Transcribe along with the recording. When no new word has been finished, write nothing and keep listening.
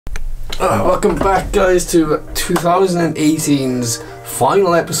Welcome back, guys, to 2018's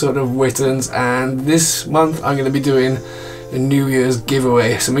final episode of Wittens, and this month I'm going to be doing a New Year's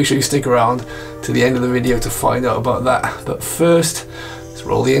giveaway, so make sure you stick around to the end of the video to find out about that. But first, let's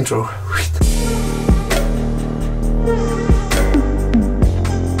roll the intro.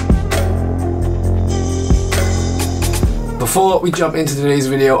 Before we jump into today's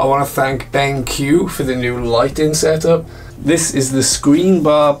video, I want to thank Ben Q for the new lighting setup. This is the Screen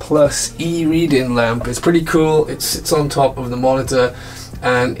Bar Plus e-reading lamp. It's pretty cool. It sits on top of the monitor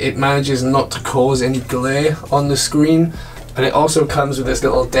and it manages not to cause any glare on the screen. And it also comes with this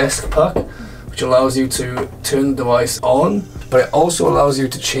little desk puck, which allows you to turn the device on, but it also allows you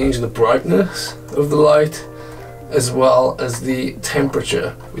to change the brightness of the light as well as the temperature,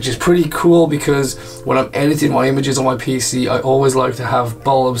 which is pretty cool because when I'm editing my images on my PC, I always like to have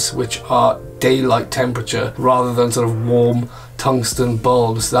bulbs which are daylight temperature rather than sort of warm tungsten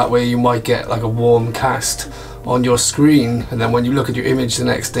bulbs. That way you might get like a warm cast on your screen, and then when you look at your image the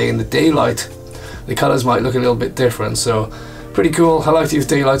next day in the daylight, the colors might look a little bit different. So pretty cool. I like to use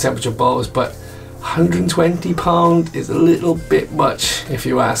daylight temperature bulbs, but £120 is a little bit much if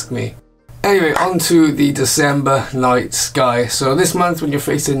you ask me. Anyway, on to the December night sky. So this month, when you're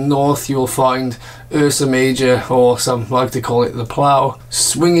facing north, you'll find Ursa Major, or some like to call it the Plough,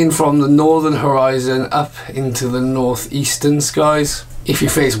 swinging from the northern horizon up into the northeastern skies. If you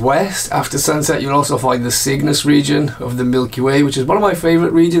face west, after sunset, you'll also find the Cygnus region of the Milky Way, which is one of my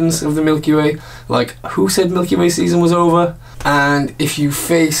favourite regions of the Milky Way. Like, who said Milky Way season was over? And if you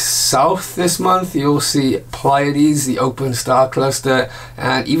face south this month, you'll see Pleiades, the open star cluster,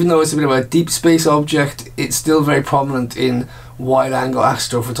 and even though it's a bit of a deep space object, it's still very prominent in wide-angle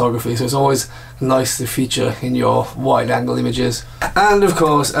astrophotography, so it's always nice to feature in your wide-angle images. And of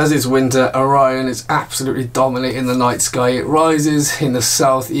course, as it's winter, Orion is absolutely dominating the night sky. It rises in the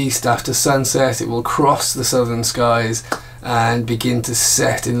southeast after sunset, it will cross the southern skies and begin to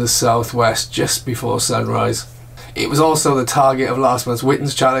set in the southwest just before sunrise. It was also the target of last month's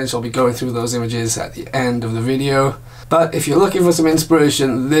Wittens challenge, so I'll be going through those images at the end of the video. But if you're looking for some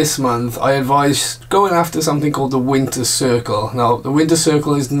inspiration this month, I advise going after something called the Winter Circle. Now, the Winter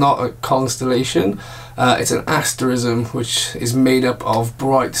Circle is not a constellation, it's an asterism which is made up of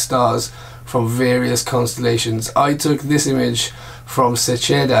bright stars from various constellations. I took this image from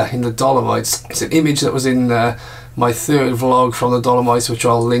Seceda in the Dolomites. It's an image that was in my third vlog from the Dolomites, which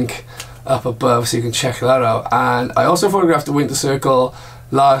I'll link up above so you can check that out. And I also photographed the Winter Circle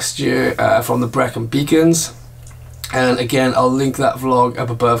last year from the Brecon Beacons, and again I'll link that vlog up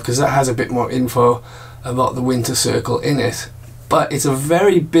above because that has a bit more info about the Winter Circle in it. But it's a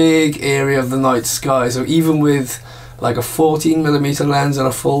very big area of the night sky, so even with like a 14mm lens and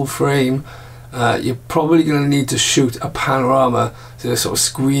a full frame, you're probably going to need to shoot a panorama to sort of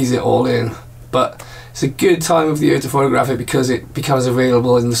squeeze it all in. But it's a good time of the year to photograph it because it becomes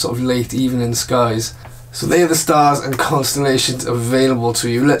available in the sort of late evening skies. So they are the stars and constellations available to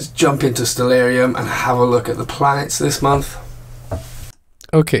you. Let's jump into Stellarium and have a look at the planets this month.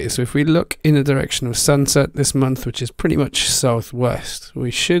 Okay, so if we look in the direction of sunset this month, which is pretty much southwest,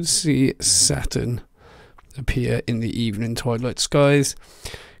 we should see Saturn appear in the evening twilight skies.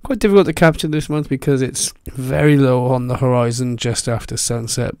 Quite difficult to capture this month because it's very low on the horizon just after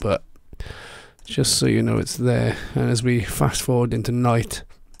sunset, but just so you know it's there. And as we fast forward into night,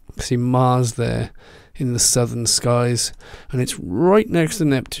 see Mars there in the southern skies, and it's right next to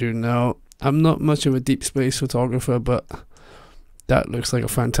Neptune. Now, I'm not much of a deep space photographer, but that looks like a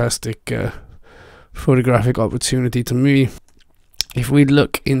fantastic photographic opportunity to me. If we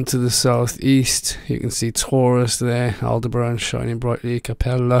look into the southeast, you can see Taurus there, Aldebaran shining brightly,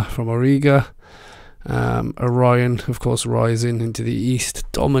 Capella from Auriga, Orion, of course, rising into the east,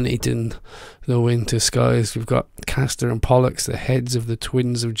 dominating the winter skies. We've got Castor and Pollux, the heads of the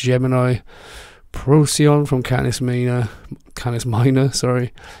twins of Gemini, Procyon from Canis Minor,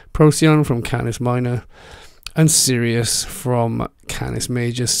 Procyon from Canis Minor, and Sirius from Canis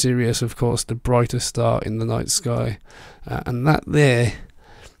Major. Sirius, of course, the brightest star in the night sky, and that there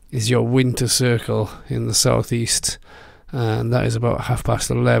is your Winter Circle in the southeast, and that is about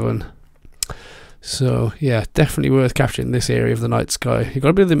 11:30. So yeah, definitely worth capturing this area of the night sky. You've got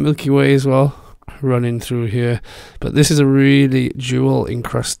a bit of the Milky Way as well running through here, but this is a really jewel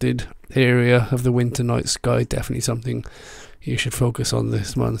encrusted area of the winter night sky. Definitely something you should focus on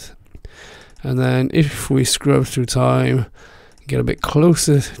this month. And then if we scrub through time, get a bit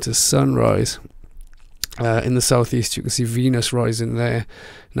closer to sunrise, in the southeast you can see Venus rising there.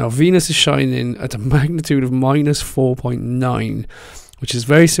 Now Venus is shining at a magnitude of -4.9, which is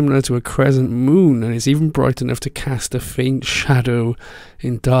very similar to a crescent moon, and it's even bright enough to cast a faint shadow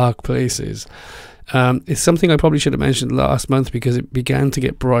in dark places. It's something I probably should have mentioned last month because it began to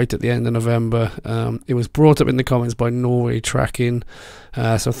get bright at the end of November. It was brought up in the comments by Norway Tracking,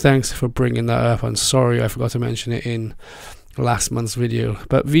 so thanks for bringing that up. I'm sorry I forgot to mention it in last month's video.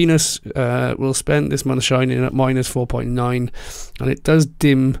 But Venus will spend this month shining at -4.9, and it does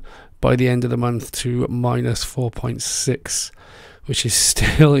dim by the end of the month to -4.6, which is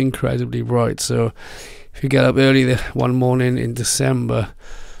still incredibly bright. So if you get up early one morning in December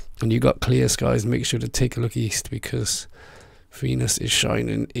and you got clear skies, make sure to take a look east because Venus is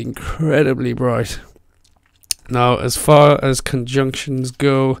shining incredibly bright. Now, as far as conjunctions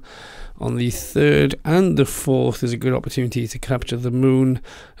go, on the 3rd and the 4th is a good opportunity to capture the moon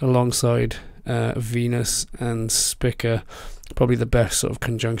alongside Venus and Spica, probably the best sort of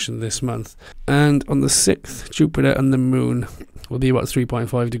conjunction this month. And on the 6th, Jupiter and the moon will be about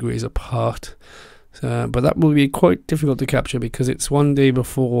 3.5 degrees apart. But that will be quite difficult to capture because it's one day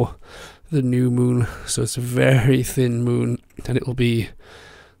before the new moon, so it's a very thin moon, and it will be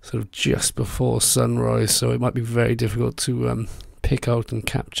sort of just before sunrise, so it might be very difficult to pick out and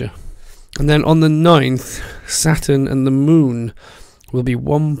capture. And then on the 9th, Saturn and the moon will be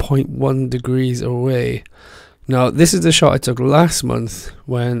 1.1 degrees away. Now, this is the shot I took last month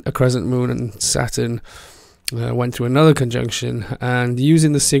when a crescent moon and Saturn went through another conjunction, and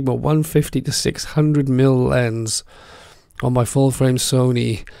using the Sigma 150 to 600mm lens on my full frame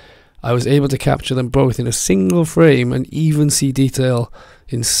Sony, I was able to capture them both in a single frame and even see detail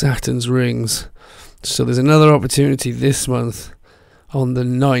in Saturn's rings. So there's another opportunity this month on the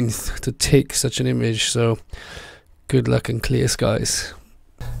 9th to take such an image, so good luck and clear skies.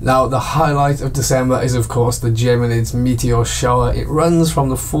 Now, the highlight of December is of course the Geminids meteor shower. It runs from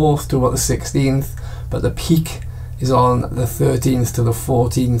the 4th to about the 16th, but the peak is on the 13th to the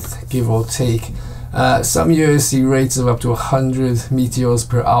 14th, give or take. Some years see rates of up to 100 meteors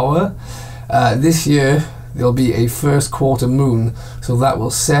per hour. This year there'll be a first quarter moon, so that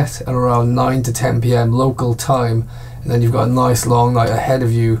will set at around 9 to 10 p.m. local time, and then you've got a nice long night ahead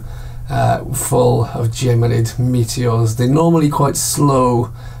of you, full of Geminid meteors. They're normally quite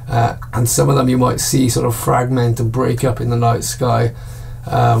slow, and some of them you might see sort of fragment and break up in the night sky.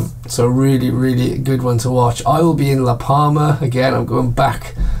 So really good one to watch. I will be in La Palma again. I'm going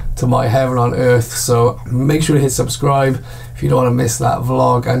back to my heaven on earth, so make sure to hit subscribe if you don't want to miss that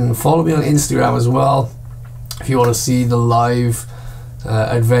vlog, and follow me on Instagram as well if you want to see the live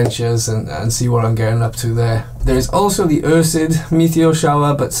adventures and see what I'm getting up to there. There's also the Ursid meteor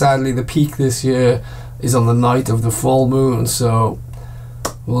shower, but sadly the peak this year is on the night of the full moon, so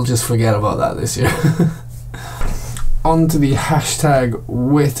we'll just forget about that this year. On to the hashtag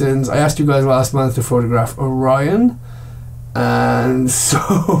Wittens. I asked you guys last month to photograph Orion, and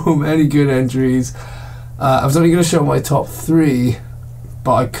so many good entries. I was only going to show my top 3,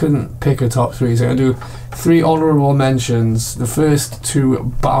 but I couldn't pick a top 3, so I'm going to do 3 honourable mentions. The first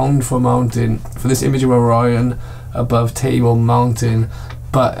 2 bound for mountain, for this image of Orion above Table Mountain.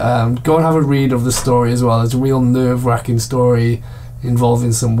 But go and have a read of the story as well. It's a real nerve-wracking story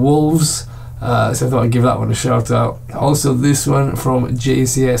involving some wolves. So I thought I'd give that one a shout out. Also this one from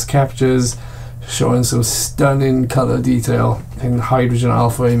JCS Captures, showing some stunning colour detail in Hydrogen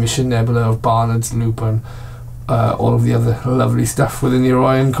Alpha emission nebula of Barnard's Loop and all of the other lovely stuff within the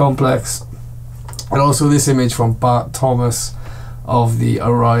Orion complex. And also this image from Bart Thomas of the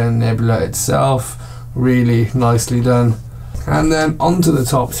Orion Nebula itself, really nicely done. And then on to the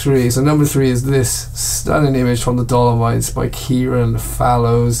top 3. So number 3 is this stunning image from the Dolomites by Kieran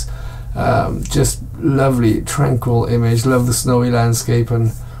Fallows. Just lovely, tranquil image. Love the snowy landscape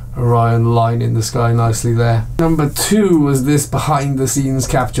and Orion line in the sky nicely there. Number 2 was this behind the scenes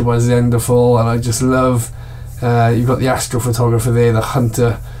capture by Zenderfall, and I just love you've got the astrophotographer there, the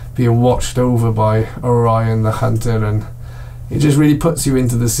hunter, being watched over by Orion the hunter, and it just really puts you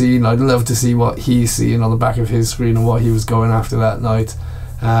into the scene. I'd love to see what he's seeing on the back of his screen and what he was going after that night.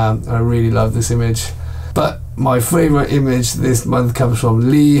 I really love this image. But my favourite image this month comes from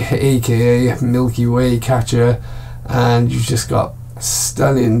Lee, aka Milky Way Catcher, and you've just got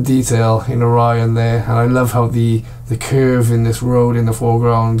stunning detail in Orion there, and I love how the curve in this road in the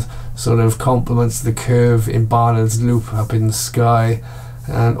foreground sort of complements the curve in Barnard's Loop up in the sky,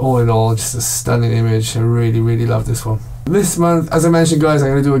 and all in all just a stunning image. I really love this one. This month, as I mentioned guys, I'm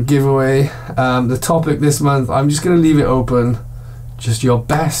going to do a giveaway. The topic this month, I'm just going to leave it open, just your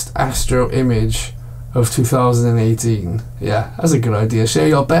best astro image of 2018. Yeah, that's a good idea. Share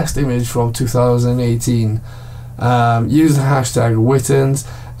your best image from 2018. Use the hashtag Wittens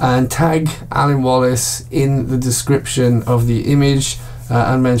and tag Alan Wallace in the description of the image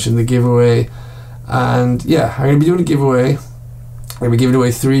and mention the giveaway. And yeah, I'm going to be doing a giveaway. I'm going to be giving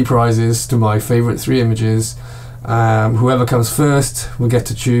away 3 prizes to my favourite 3 images. Whoever comes first will get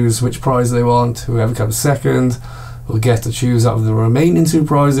to choose which prize they want. Whoever comes second will get to choose out of the remaining 2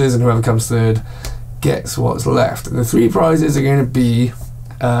 prizes, and whoever comes third gets what's left. And the 3 prizes are going to be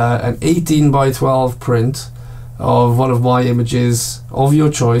an 18 by 12 print of one of my images of your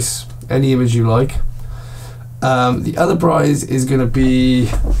choice, any image you like. The other prize is going to be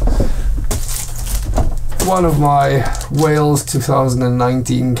one of my Wales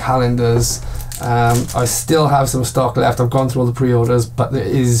 2019 calendars. I still have some stock left. I've gone through all the pre-orders, but there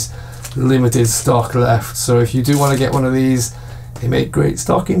is limited stock left, so if you do want to get one of these, they make great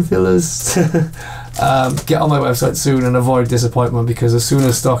stocking fillers. Get on my website soon and avoid disappointment, because as soon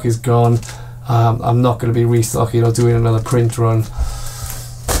as stock is gone, I'm not going to be restocking or doing another print run.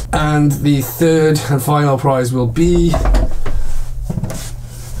 And the third and final prize will be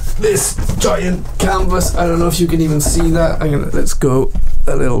this giant canvas. I don't know if you can even see that. Let's go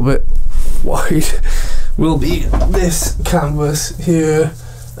a little bit wide. Will be this canvas here.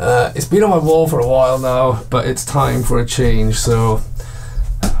 It's been on my wall for a while now, but it's time for a change, so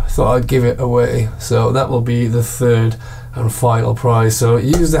I thought I'd give it away. So that will be the third and final prize. So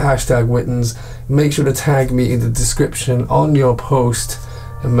use the hashtag Wittens. Make sure to tag me in the description on your post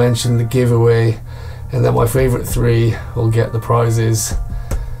and mention the giveaway, and then my favourite 3 will get the prizes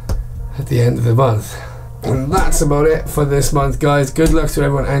at the end of the month. And that's about it for this month, guys. Good luck to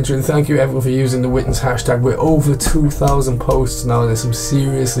everyone entering. Thank you everyone for using the Wittens hashtag. We're over 2,000 posts now. There's some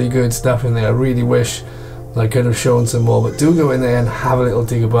seriously good stuff in there. I really wish I could have shown some more, but do go in there and have a little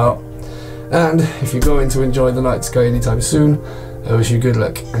dig about. And if you're going to enjoy the night sky anytime soon, I wish you good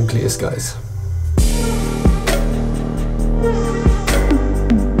luck and clear skies.